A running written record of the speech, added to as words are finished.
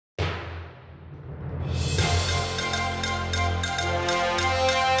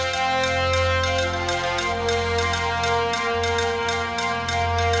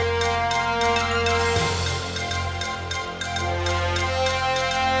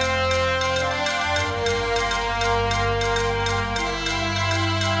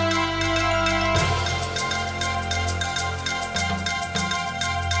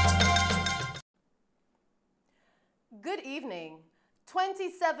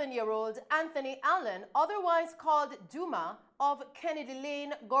27-year-old Anthony Allen, otherwise called DUMA, of Kennedy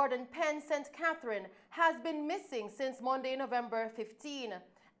Lane, Gordon Penn, St. Catherine, has been missing since Monday, November 15.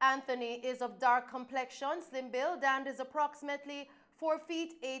 Anthony is of dark complexion, slim build, and is approximately 4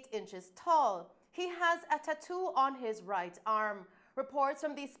 feet 8 inches tall. He has a tattoo on his right arm. Reports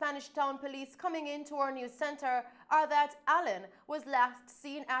from the Spanish Town Police coming into our news center are that Allen was last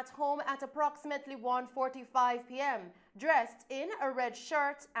seen at home at approximately 1:45 p.m., dressed in a red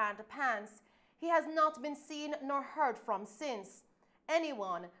shirt and pants. He has not been seen nor heard from since.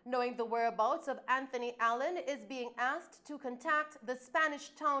 Anyone knowing the whereabouts of Anthony Allen is being asked to contact the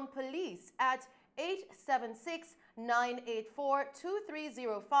Spanish Town Police at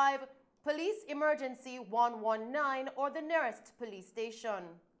 876-984-2305, Police Emergency 119, or the nearest police station.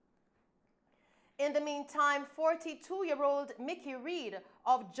 In the meantime, 42-year-old Mickey REID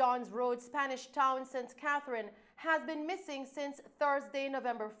of Johns Road, Spanish Town, St. Catherine, has been missing since Thursday,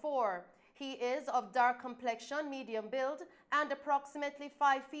 November 4. He is of dark complexion, medium build, and approximately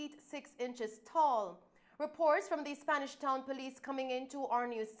 5 feet 6 inches tall. Reports from the Spanish Town Police coming into our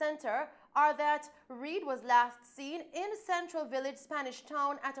news center are that REID was last seen in Central Village, Spanish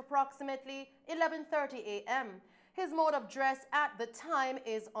Town at approximately 11:30 a.m. His mode of dress at the time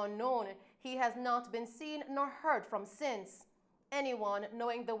is unknown. He has not been seen nor heard from since. Anyone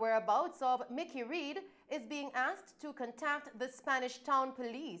knowing the whereabouts of Mickey REID is being asked to contact the Spanish Town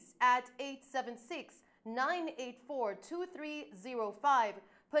Police at 876-984-2305,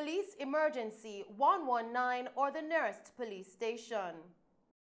 Police Emergency 119, or the nearest police station.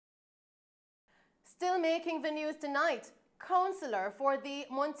 Still making the news tonight, Councillor for the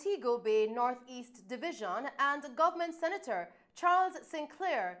Montego Bay Northeast Division and Government Senator Charles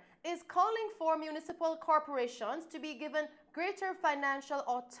Sinclair is calling for municipal corporations to be given greater financial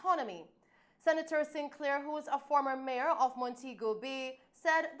autonomy. Senator Sinclair, who is a former mayor of Montego Bay,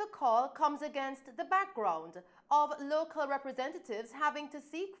 said the call comes against the background of local representatives having to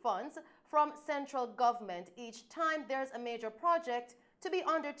seek funds from central government each time there's a major project to be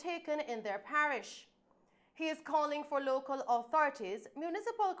undertaken in their parish. He is calling for local authorities,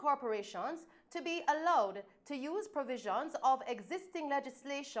 municipal corporations, to be allowed to use provisions of existing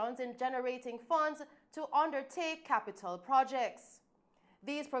legislations in generating funds to undertake capital projects.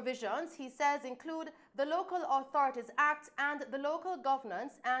 These provisions, he says, include the Local Authorities Act and the Local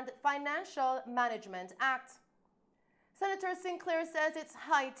Governance and Financial Management Act. Senator Sinclair says it's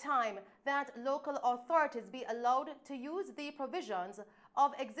high time that local authorities be allowed to use the provisions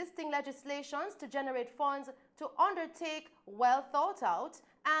of existing legislations to generate funds to undertake well thought out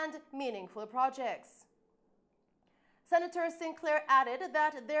and meaningful projects. Senator Sinclair added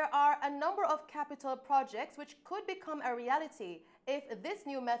that there are a number of capital projects which could become a reality if this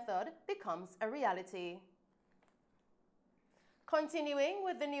new method becomes a reality. Continuing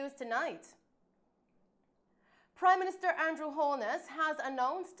with the news tonight. Prime Minister Andrew Holness has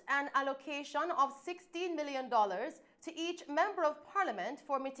announced an allocation of $16 million to each Member of Parliament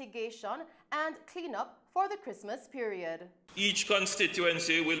for mitigation and cleanup for the Christmas period. Each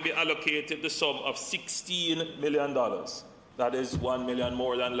constituency will be allocated the sum of $16 million. That is $1 million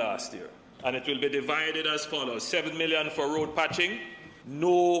more than last year. And it will be divided as follows: $7 million for road patching.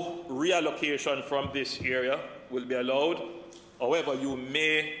 No reallocation from this area will be allowed. However, you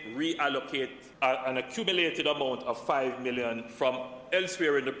may reallocate an accumulated amount of $5 million from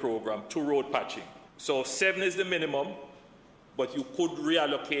elsewhere in the program to road patching. So 7 is the minimum, but you could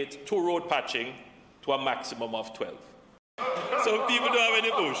reallocate to road patching to a maximum of 12. So people don't have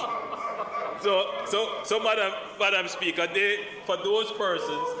any push. So Madam Speaker, for those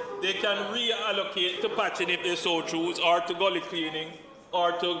persons, they can reallocate to patching if they so choose, or to gully cleaning,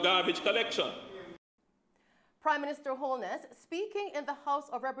 or to garbage collection. Prime Minister Holness, speaking in the House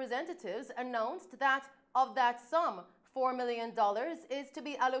of Representatives, announced that of that sum, $4 million is to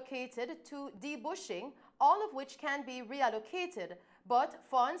be allocated to debushing, all of which can be reallocated, but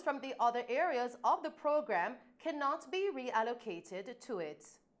funds from the other areas of the program cannot be reallocated to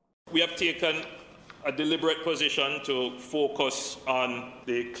it. We have taken a deliberate position to focus on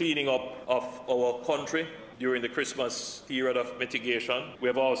the cleaning up of our country during the Christmas period of mitigation. We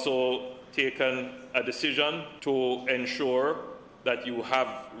have also taken a decision to ensure that you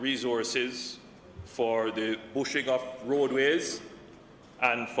have resources for the bushing of roadways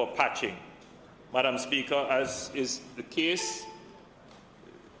and for patching. Madam Speaker, as is the case,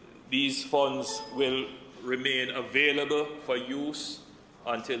 these funds will remain available for use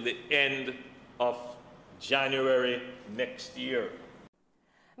until the end of January next year.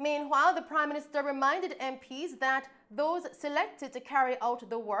 Meanwhile, the Prime Minister reminded MPs that those selected to carry out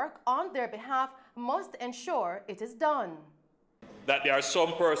the work on their behalf must ensure it is done. that there are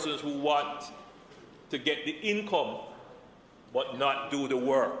some persons who want to get the income but not do the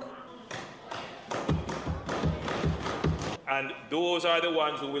work. And those are the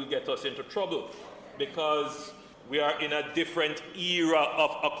ones who will get us into trouble, because we are in a different era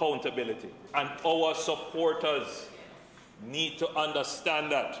of accountability. And our supporters need to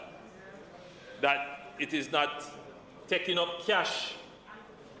understand that it is not taking up cash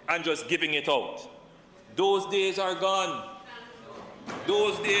and just giving it out. Those days are gone.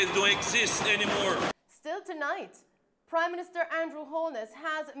 Those days don't exist anymore. Still tonight, Prime Minister Andrew Holness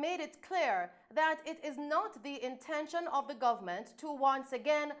has made it clear that it is not the intention of the government to once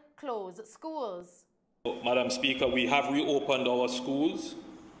again close schools. Madam Speaker, we have reopened our schools.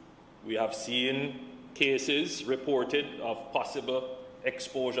 We have seen cases reported of possible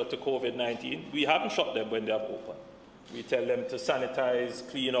exposure to COVID-19. We haven't shut them when they have opened. We tell them to sanitize,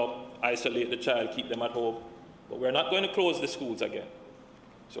 clean up, isolate the child, keep them at home. But we're not going to close the schools again.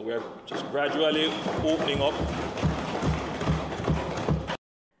 So we're just gradually opening up.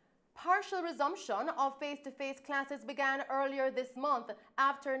 Partial resumption of face-to-face classes began earlier this month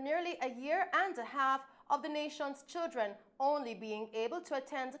after nearly a year and a half of the nation's children only being able to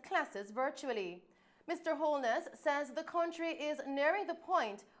attend classes virtually. Mr. Holness says the country is nearing the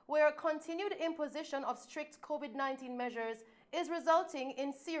point where continued imposition of strict COVID-19 measures is resulting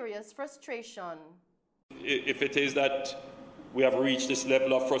in serious frustration. If it is that we have reached this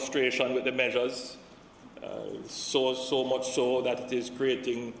level of frustration with the measures, so much so that it is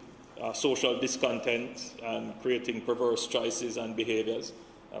creating social discontent and creating perverse choices and behaviors,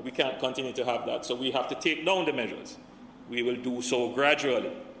 we can't continue to have that. So we have to take down the measures. We will do so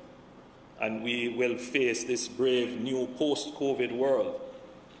gradually. And we will face this brave new post-COVID world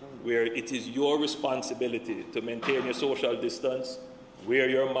where it is your responsibility to maintain your social distance, wear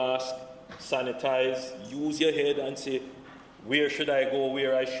your mask, sanitize, use your head and say, where should I go,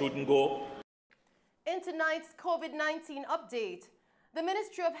 where I shouldn't go. In tonight's COVID-19 update, the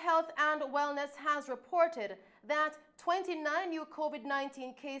Ministry of Health and Wellness has reported that 29 new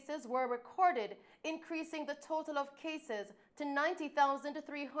COVID-19 cases were recorded, increasing the total of cases to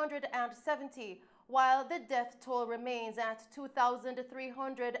 90,370, while the death toll remains at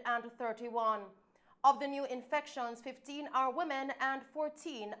 2,331. Of the new infections, 15 are women and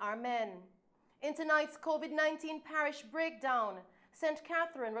 14 are men. In tonight's COVID-19 parish breakdown, St.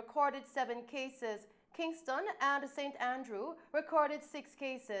 Catherine recorded 7 cases, Kingston and St. Andrew recorded 6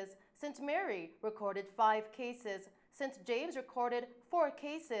 cases, St. Mary recorded 5 cases, St. James recorded 4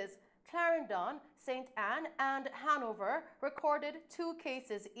 cases, Clarendon, St. Anne and Hanover recorded 2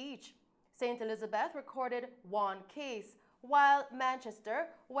 cases each. St. Elizabeth recorded 1 case, while Manchester,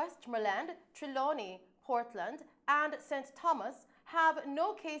 Westmoreland, Trelawney, Portland and St. Thomas have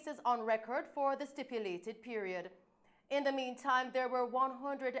no cases on record for the stipulated period. In the meantime, there were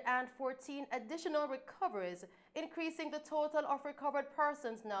 114 additional recoveries, increasing the total of recovered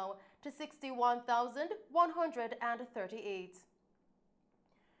persons now to 61,138.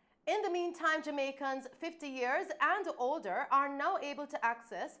 In the meantime, Jamaicans 50 years and older are now able to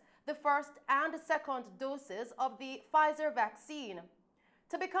access the first and second doses of the Pfizer vaccine.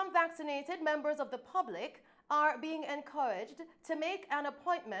 To become vaccinated, members of the public are being encouraged to make an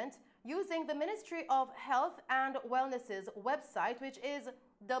appointment using the Ministry of Health and Wellness's website, which is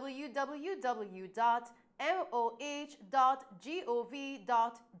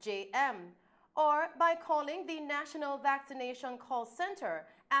www.moh.gov.jm, or by calling the National Vaccination Call Center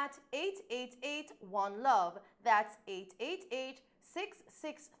at 888-1-LOVE. That's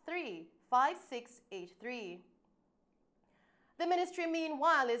 888-663-5683. The ministry,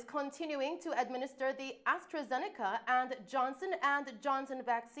 meanwhile, is continuing to administer the AstraZeneca and Johnson & Johnson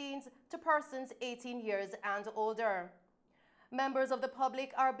vaccines to persons 18 years and older. Members of the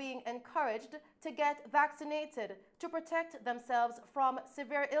public are being encouraged to get vaccinated to protect themselves from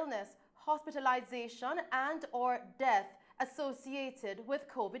severe illness, hospitalization and/or death associated with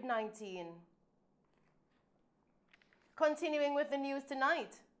COVID-19. Continuing with the news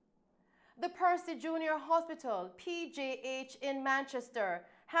tonight, the Percy Junior Hospital, PJH in Manchester,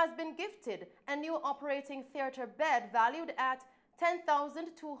 has been gifted a new operating theatre bed valued at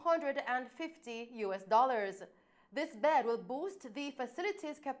 $10,250. This bed will boost the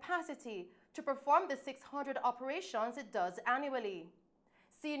facility's capacity to perform the 600 operations it does annually.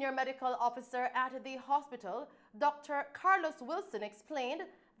 Senior medical officer at the hospital, Dr. Carlos Wilson, explained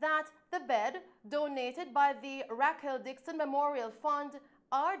that the bed, donated by the Raquel Dixon Memorial Fund,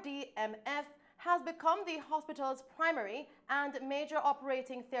 RDMF, has become the hospital's primary and major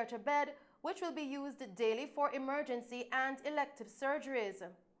operating theatre bed, which will be used daily for emergency and elective surgeries.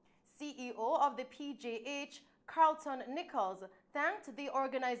 CEO of the PJH, Carlton Nichols, thanked the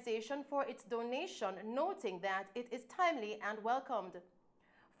organization for its donation, noting that it is timely and welcomed.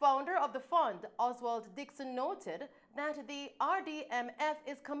 Founder of the fund, Oswald Dixon, noted that the RDMF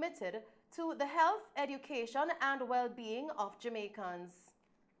is committed to the health, education, and well-being of Jamaicans.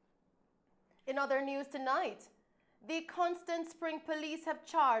 In other news tonight, the Constant Spring Police have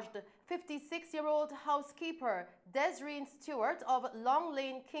charged 56-year-old housekeeper Desiree Stewart of Long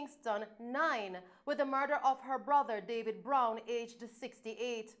Lane, Kingston 9 with the murder of her brother David Brown, aged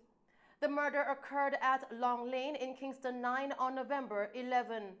 68. The murder occurred at Long Lane in Kingston 9 on November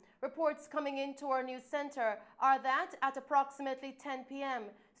 11. Reports coming into our news center are that at approximately 10 p.m.,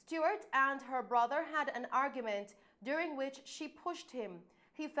 Stewart and her brother had an argument during which she pushed him.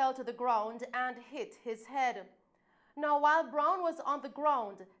 He fell to the ground and hit his head. Now, while Brown was on the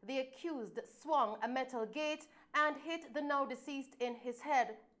ground, the accused swung a metal gate and hit the now deceased in his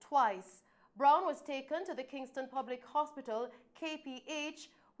head twice. Brown was taken to the Kingston Public Hospital, KPH,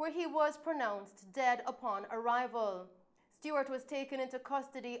 where he was pronounced dead upon arrival. Stewart was taken into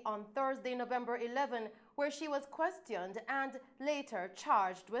custody on Thursday, November 11, where she was questioned and later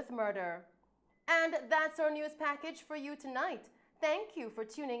charged with murder. And that's our news package for you tonight. Thank you for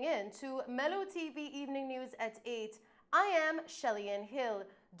tuning in to Mello TV Evening News at 8. I am Shelley Ann Hill.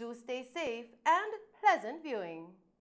 Do stay safe and pleasant viewing.